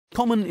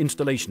Common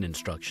installation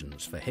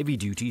instructions for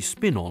heavy-duty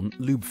spin-on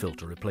lube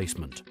filter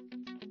replacement.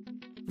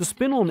 The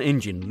spin-on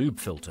engine lube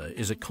filter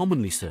is a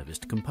commonly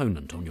serviced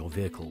component on your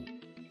vehicle.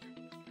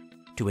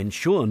 To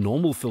ensure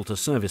normal filter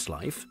service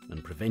life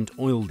and prevent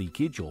oil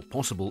leakage or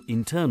possible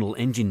internal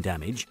engine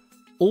damage,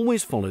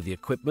 always follow the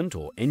equipment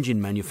or engine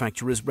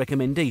manufacturer's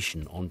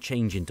recommendation on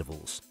change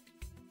intervals.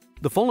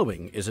 The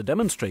following is a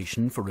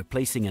demonstration for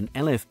replacing an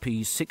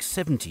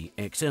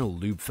LFP670 XL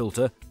lube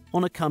filter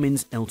on a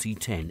Cummins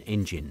LT10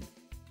 engine.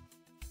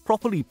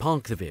 Properly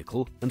park the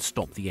vehicle and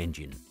stop the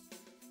engine.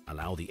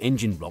 Allow the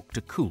engine block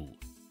to cool.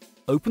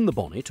 Open the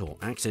bonnet or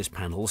access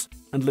panels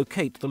and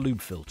locate the lube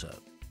filter.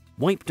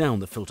 Wipe down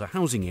the filter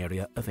housing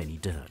area of any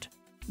dirt.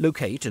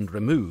 Locate and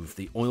remove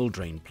the oil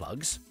drain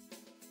plugs.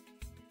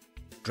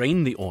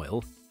 Drain the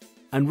oil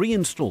and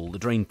reinstall the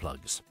drain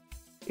plugs.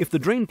 If the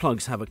drain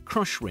plugs have a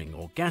crush ring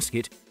or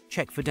gasket,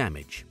 check for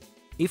damage.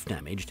 If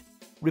damaged,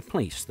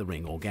 replace the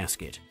ring or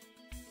gasket.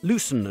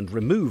 Loosen and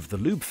remove the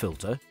lube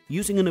filter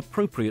using an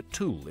appropriate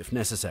tool if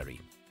necessary.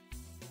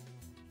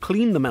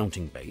 Clean the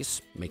mounting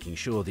base, making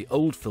sure the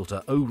old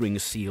filter O-ring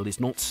seal is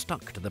not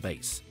stuck to the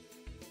base.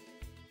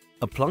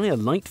 Apply a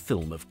light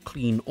film of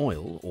clean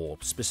oil or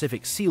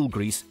specific seal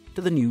grease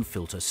to the new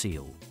filter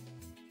seal.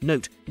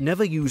 Note,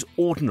 never use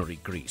ordinary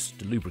grease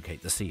to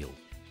lubricate the seal.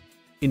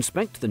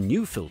 Inspect the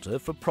new filter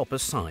for proper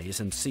size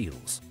and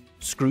seals.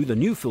 Screw the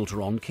new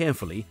filter on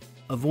carefully,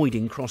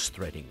 avoiding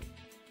cross-threading.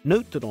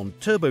 Note that on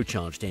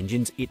turbocharged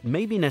engines, it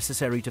may be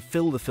necessary to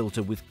fill the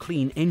filter with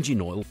clean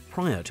engine oil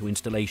prior to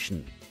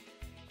installation.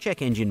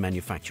 Check engine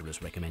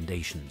manufacturer's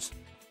recommendations.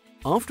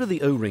 After the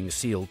O-ring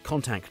seal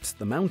contacts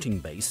the mounting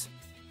base,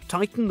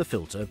 tighten the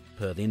filter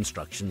per the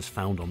instructions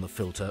found on the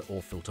filter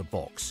or filter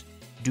box.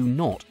 Do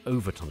not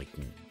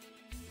over-tighten.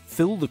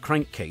 Fill the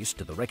crankcase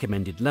to the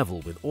recommended level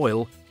with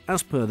oil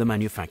as per the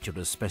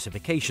manufacturer's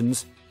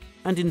specifications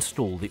and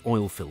install the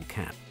oil fill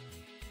cap.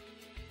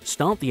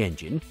 Start the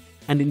engine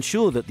and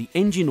ensure that the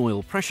engine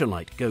oil pressure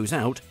light goes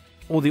out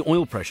or the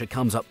oil pressure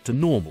comes up to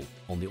normal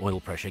on the oil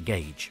pressure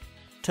gauge.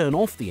 Turn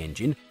off the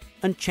engine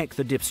and check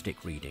the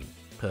dipstick reading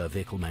per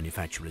vehicle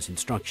manufacturer's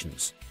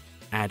instructions.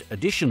 Add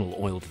additional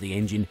oil to the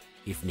engine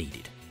if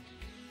needed.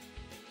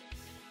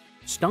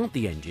 Start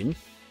the engine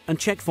and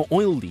check for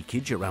oil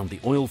leakage around the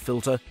oil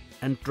filter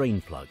and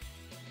drain plug.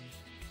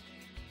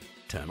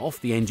 Turn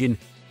off the engine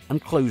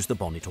and close the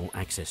bonnet or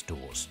access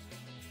doors.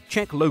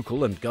 Check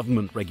local and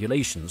government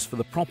regulations for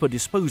the proper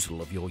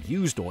disposal of your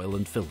used oil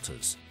and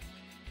filters.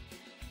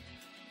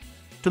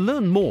 To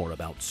learn more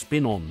about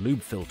spin-on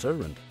lube filter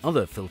and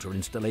other filter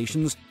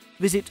installations,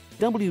 visit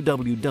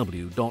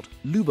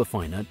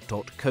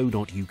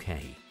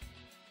www.luber-finer.co.uk.